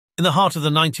In the heart of the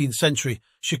 19th century,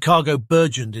 Chicago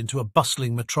burgeoned into a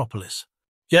bustling metropolis.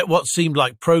 Yet what seemed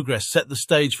like progress set the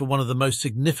stage for one of the most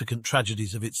significant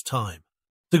tragedies of its time.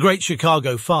 The Great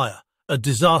Chicago Fire, a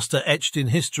disaster etched in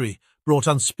history, brought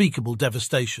unspeakable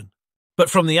devastation.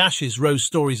 But from the ashes rose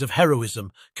stories of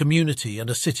heroism, community, and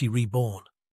a city reborn.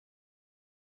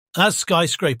 As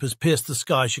skyscrapers pierced the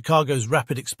sky, Chicago's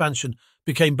rapid expansion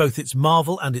became both its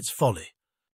marvel and its folly.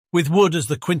 With wood as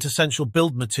the quintessential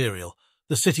build material,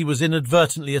 the city was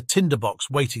inadvertently a tinderbox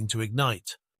waiting to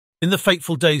ignite. In the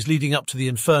fateful days leading up to the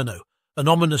inferno, an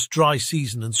ominous dry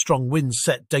season and strong winds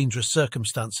set dangerous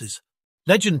circumstances.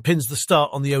 Legend pins the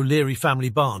start on the O'Leary family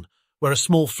barn, where a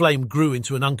small flame grew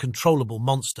into an uncontrollable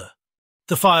monster.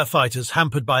 The firefighters,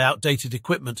 hampered by outdated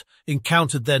equipment,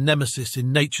 encountered their nemesis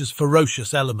in nature's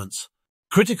ferocious elements.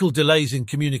 Critical delays in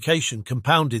communication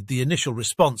compounded the initial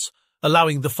response,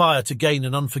 allowing the fire to gain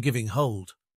an unforgiving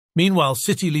hold. Meanwhile,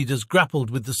 city leaders grappled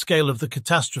with the scale of the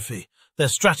catastrophe, their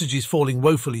strategies falling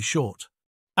woefully short.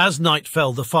 As night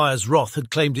fell, the fire's wrath had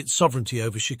claimed its sovereignty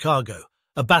over Chicago,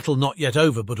 a battle not yet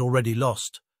over but already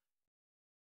lost.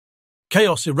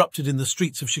 Chaos erupted in the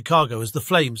streets of Chicago as the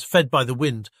flames, fed by the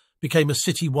wind, became a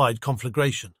city-wide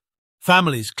conflagration.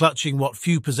 Families, clutching what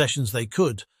few possessions they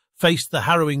could, faced the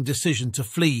harrowing decision to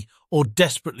flee or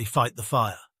desperately fight the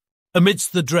fire.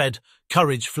 Amidst the dread,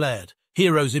 courage flared.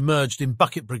 Heroes emerged in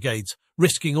bucket brigades,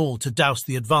 risking all to douse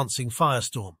the advancing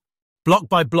firestorm. Block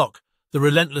by block, the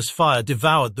relentless fire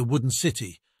devoured the wooden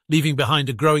city, leaving behind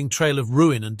a growing trail of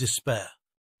ruin and despair.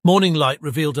 Morning light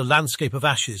revealed a landscape of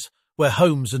ashes, where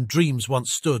homes and dreams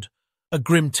once stood, a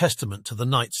grim testament to the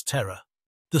night's terror.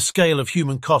 The scale of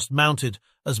human cost mounted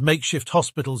as makeshift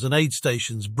hospitals and aid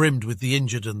stations brimmed with the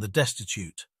injured and the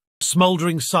destitute.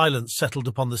 Smouldering silence settled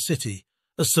upon the city,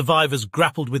 as survivors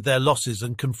grappled with their losses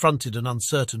and confronted an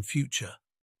uncertain future.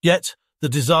 Yet, the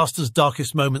disaster's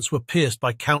darkest moments were pierced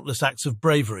by countless acts of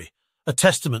bravery, a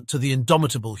testament to the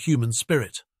indomitable human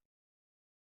spirit.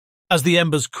 As the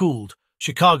embers cooled,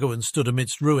 Chicagoans stood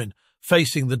amidst ruin,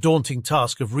 facing the daunting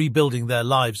task of rebuilding their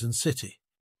lives and city.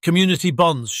 Community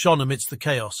bonds shone amidst the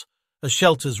chaos, as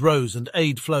shelters rose and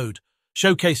aid flowed,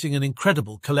 showcasing an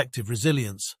incredible collective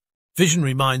resilience.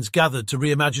 Visionary minds gathered to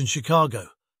reimagine Chicago.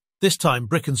 This time,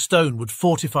 brick and stone would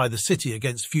fortify the city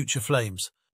against future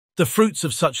flames. The fruits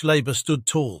of such labor stood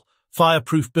tall,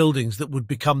 fireproof buildings that would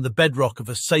become the bedrock of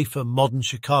a safer, modern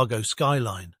Chicago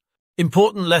skyline.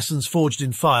 Important lessons forged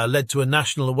in fire led to a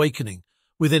national awakening,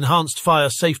 with enhanced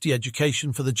fire safety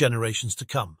education for the generations to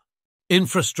come.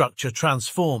 Infrastructure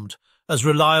transformed, as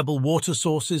reliable water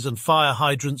sources and fire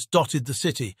hydrants dotted the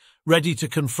city, ready to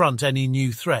confront any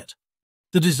new threat.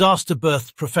 The disaster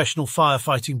birthed professional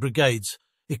firefighting brigades,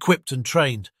 equipped and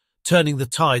trained, turning the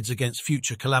tides against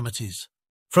future calamities.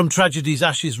 From tragedy's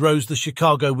ashes rose the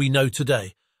Chicago we know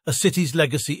today, a city's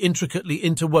legacy intricately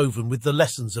interwoven with the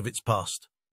lessons of its past.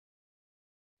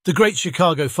 The Great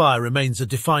Chicago Fire remains a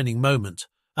defining moment,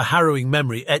 a harrowing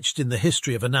memory etched in the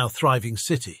history of a now thriving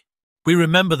city. We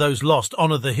remember those lost,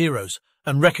 honor the heroes,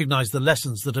 and recognize the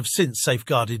lessons that have since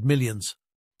safeguarded millions.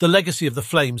 The legacy of the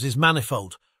flames is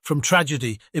manifold. From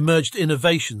tragedy emerged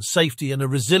innovation, safety, and a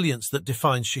resilience that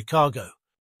defines Chicago.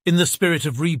 In the spirit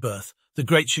of rebirth, the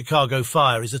Great Chicago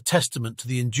Fire is a testament to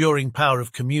the enduring power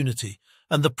of community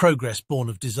and the progress born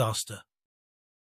of disaster.